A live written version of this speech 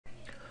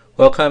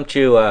Welcome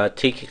to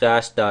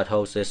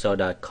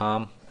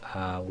tclass.hostso.com.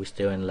 We're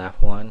still in lab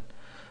 1.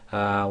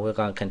 We're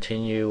going to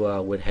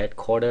continue with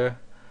headquarter,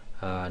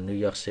 New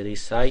York City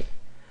site.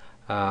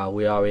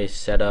 We already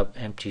set up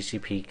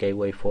MTCP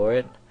gateway for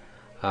it.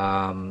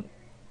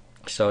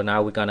 So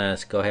now we're going to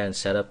go ahead and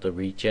set up the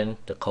region,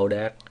 the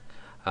codec.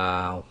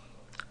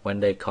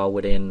 When they call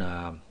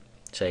within,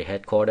 say,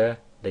 headquarter,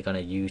 they're going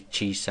to use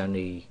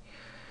G711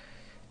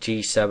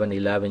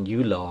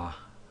 ULAW.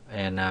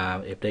 And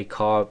if they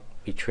call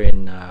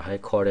between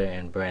headquarter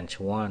and branch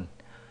 1,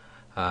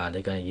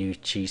 they're going to use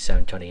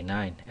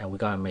G729, and we're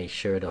going to make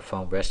sure the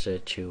phone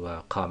registered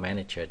to call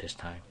manager this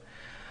time.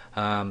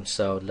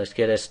 So let's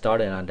get it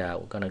started on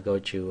that. We're going to go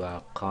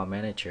to call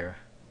manager,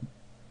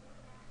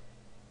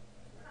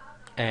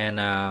 and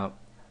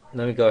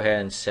let me go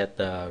ahead and set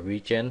the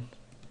region.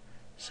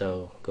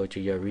 So go to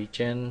your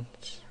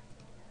regions,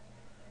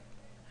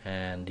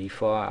 and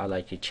default I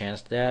like to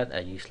change that. I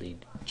usually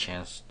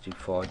change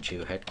default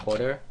to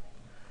headquarter,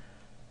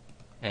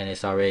 and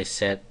it's already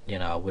set,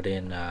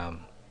 within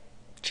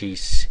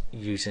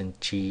using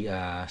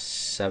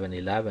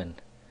G711. Let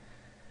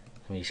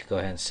me just go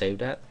ahead and save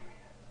that.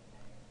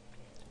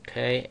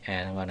 Okay,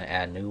 and I'm going to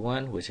add a new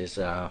one, which is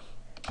BR1.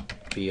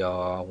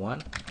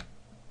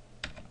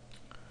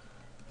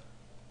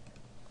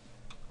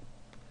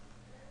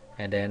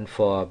 And then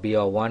for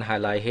BR1,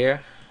 highlight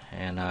here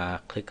and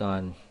click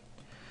on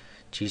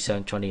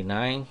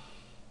G729,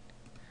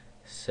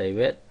 save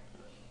it,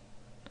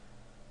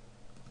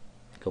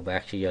 go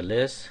back to your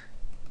list,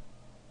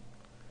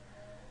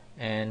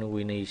 and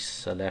we need to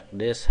select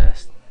this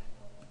as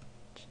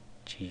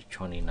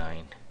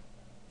G29.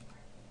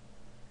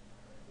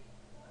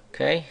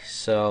 Okay,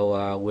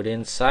 so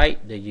within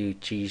site they use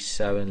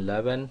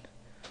G711.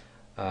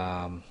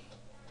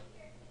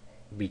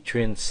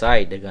 Between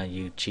site they're going to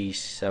use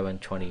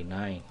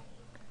G729,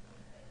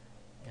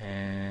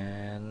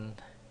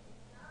 and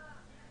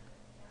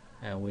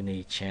we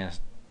need to change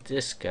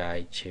this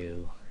guy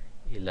to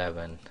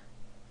 11.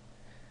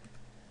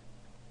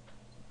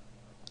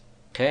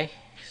 Okay,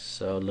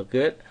 so look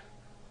good.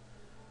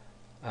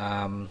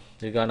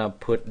 We're gonna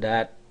put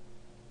that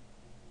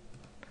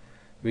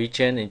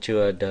region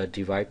into the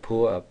device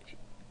pool of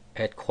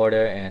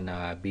headquarter and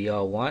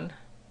BR1.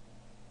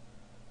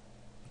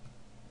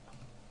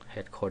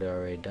 Headquarter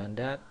already done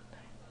that.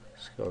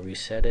 Let's go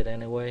reset it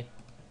anyway.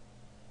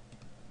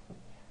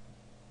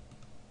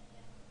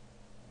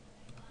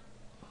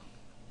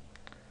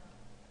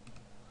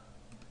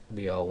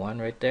 BR1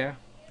 right there.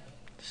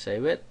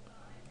 Save it.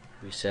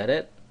 Reset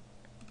it.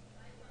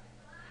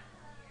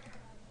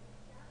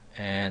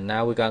 And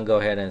now we're gonna go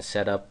ahead and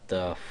set up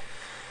the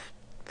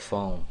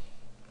phone.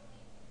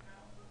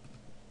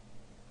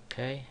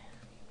 Okay.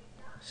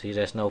 See,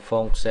 there's no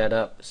phone set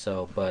up,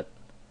 so but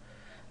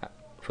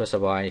first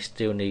of all, I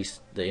still need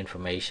the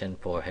information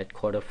for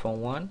headquarter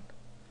phone 1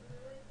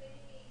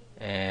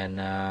 and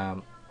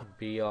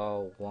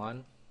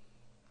BR1,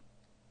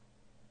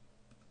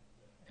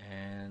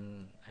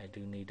 and I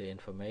do need the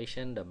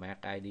information, the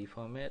MAC ID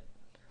from it.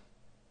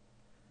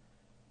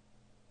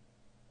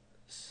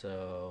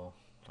 So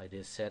I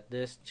just set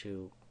this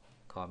to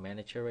call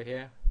manager right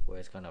here, where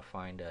it's gonna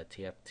find the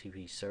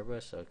TFTP server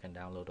so it can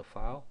download the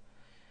file.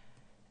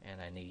 And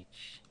I need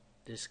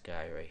this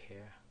guy right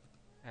here.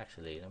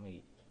 Actually,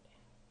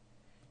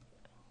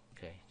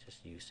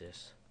 just use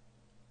this.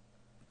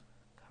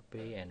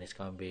 Copy, and it's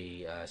gonna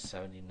be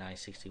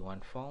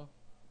 7961 phone.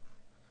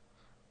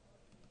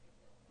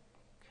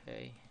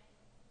 Okay,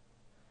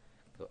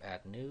 go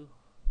add new,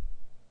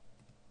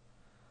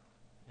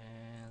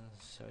 and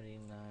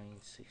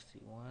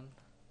 7961.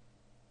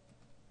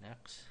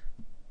 Next,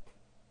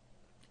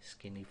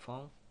 skinny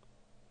phone,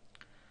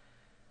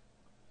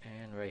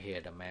 and right here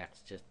the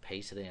max, just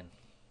paste it in,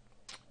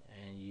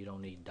 and you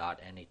don't need dot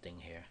anything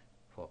here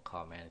for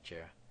call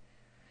manager.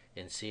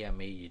 In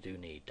CME you do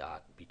need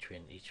dot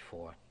between each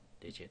 4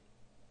 digit,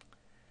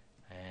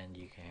 and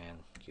you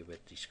can give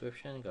it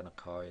description. I'm gonna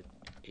call it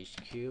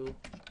HQ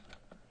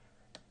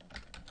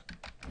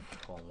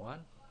phone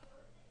 1.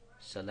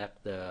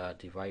 Select the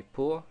device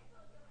pool,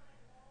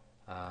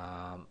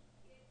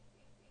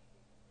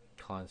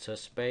 console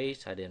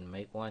space. I didn't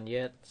make one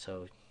yet,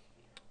 so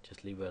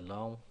just leave it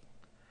alone.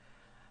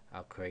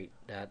 I'll create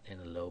that in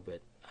a little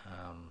bit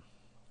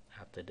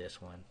after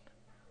this one.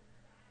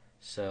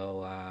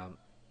 So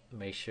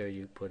make sure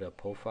you put a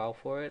profile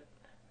for it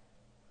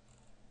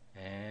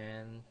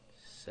and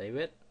save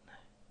it.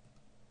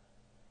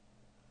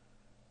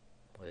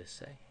 What does it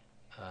say?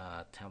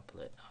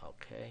 Template.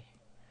 Okay,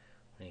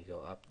 when you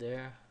go up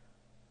there,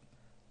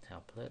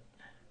 template,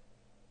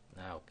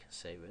 now we can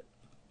save it.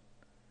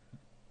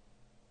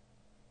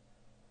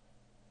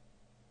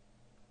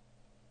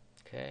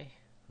 Okay,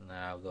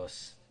 now go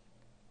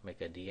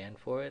make a DN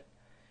for it,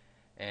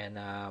 and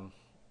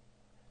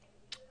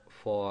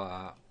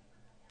for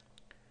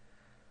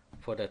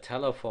the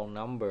telephone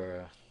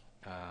number,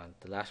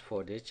 the last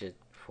 4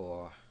 digits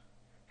for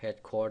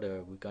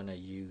headquarter, we're gonna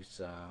use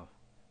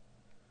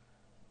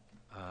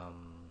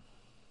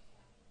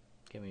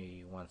Give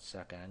me 1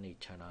 second. I need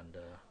to turn on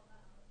the.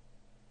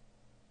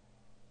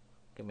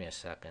 Give me a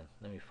second.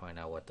 Let me find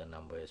out what the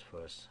number is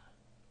first.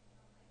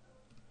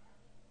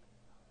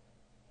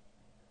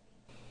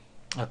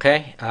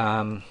 Okay.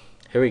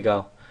 Here we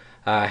go.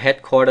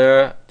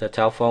 Headquarter. The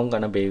telephone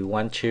gonna be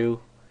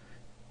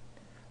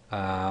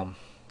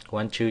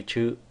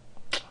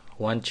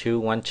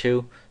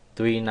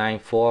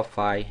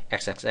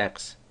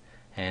 1212394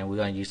 and we're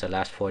going to use the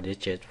last 4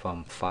 digits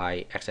from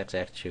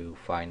 5xxx to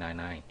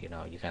 599.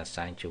 You can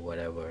assign to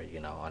whatever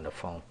on the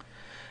phone.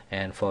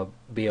 And for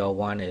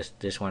BL1 is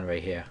this one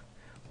right here,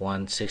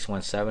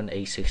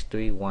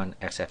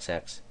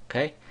 1617863-1xxx.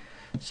 Okay,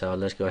 so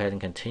let's go ahead and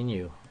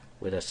continue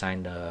with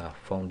assign the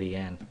phone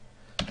DN.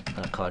 I'm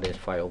gonna call this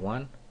file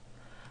 1.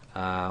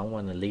 I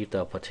want to leave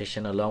the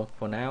partition alone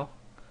for now.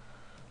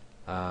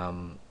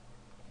 I'm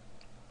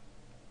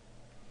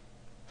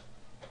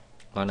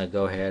gonna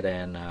go ahead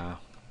and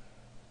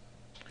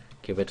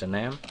give it a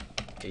name,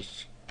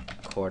 each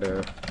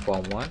quarter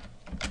phone 1,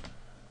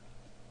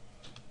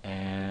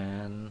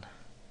 and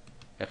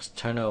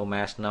external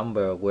mask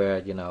number, where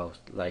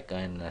like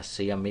in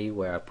CME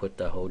where I put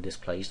the whole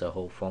displays the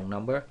whole phone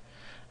number.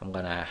 I'm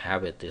gonna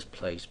have it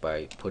displaced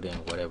by putting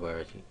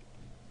whatever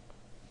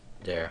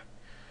there,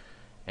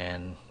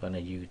 and I'm gonna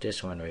use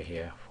this one right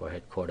here for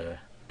headquarter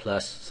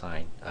plus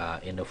sign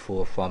in the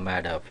full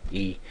format of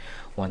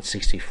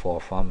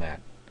E164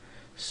 format.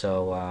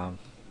 So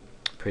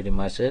pretty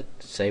much it.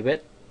 Save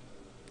it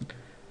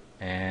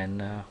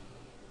and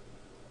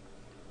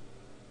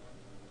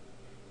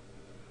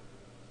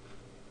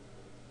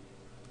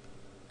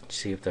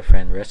see if the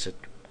phone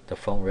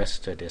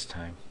registered this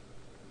time.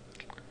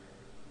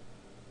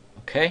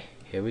 Okay,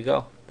 here we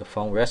go. The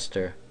phone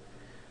register.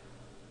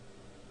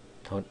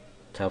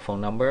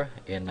 Telephone number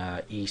in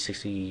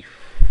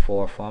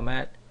E64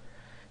 format,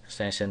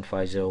 extension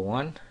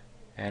 501,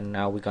 and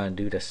now we're gonna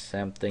do the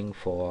same thing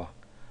for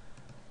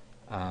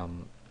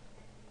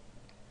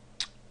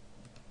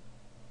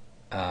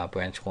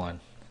branch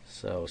 1.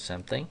 So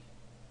same thing.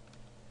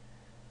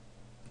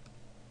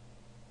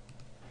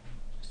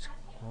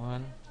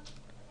 1,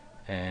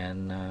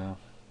 and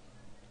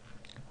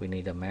we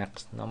need a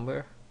max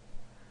number.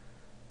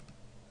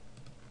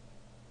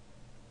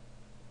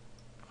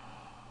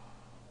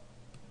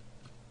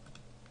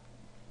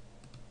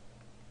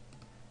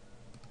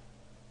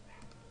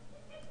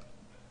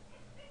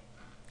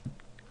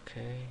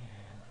 Okay,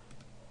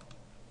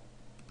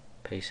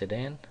 paste it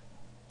in,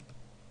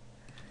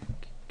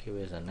 give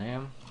it a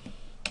name,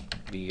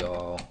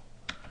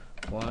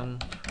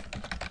 BR1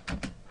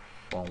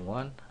 phone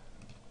 1,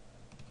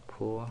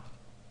 pour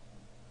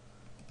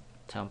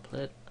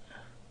template,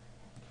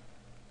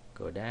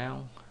 go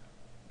down,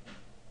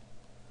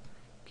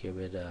 give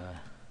it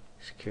a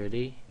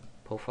security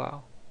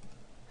profile,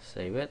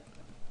 save it,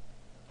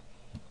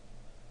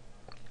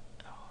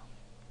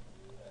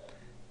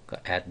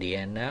 at the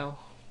end now,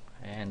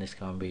 and it's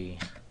gonna be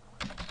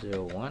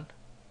 01.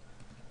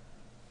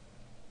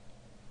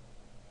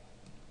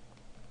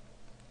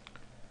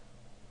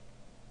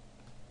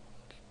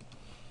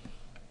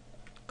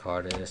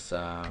 Card is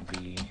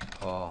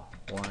BR1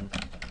 on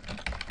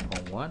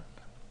 1,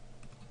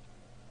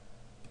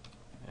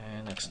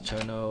 and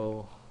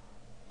external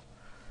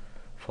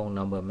phone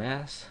number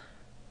mask.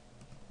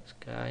 This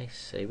guy,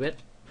 save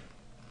it.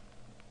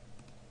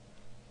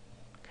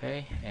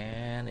 Okay,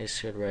 and it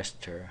should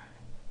register.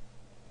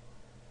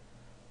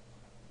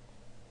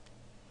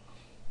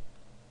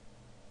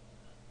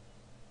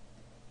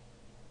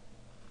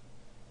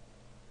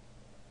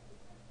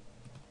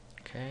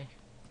 Okay,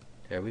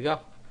 there we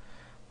go.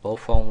 Both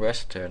phone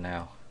register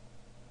now,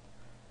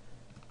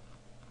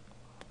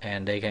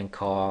 and they can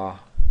call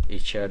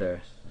each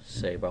other.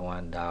 Say by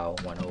one dial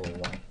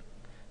 101,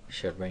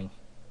 should ring.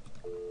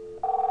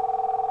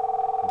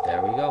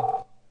 There we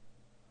go.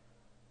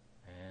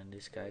 And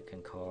this guy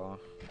can call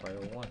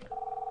 501.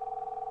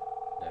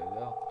 There we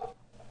go.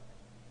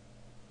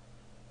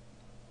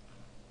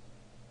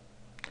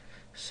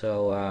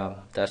 So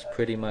that's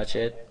pretty much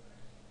it.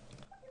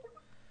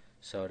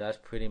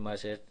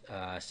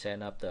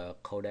 Setting up the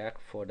codec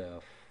for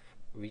the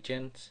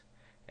regions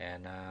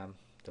and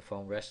the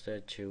phone register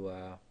to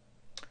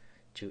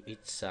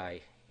each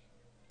side.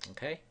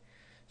 Okay,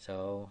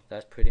 so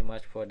that's pretty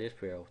much for this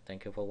video.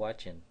 Thank you for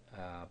watching.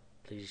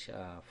 Please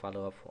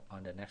follow up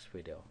on the next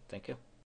video. Thank you.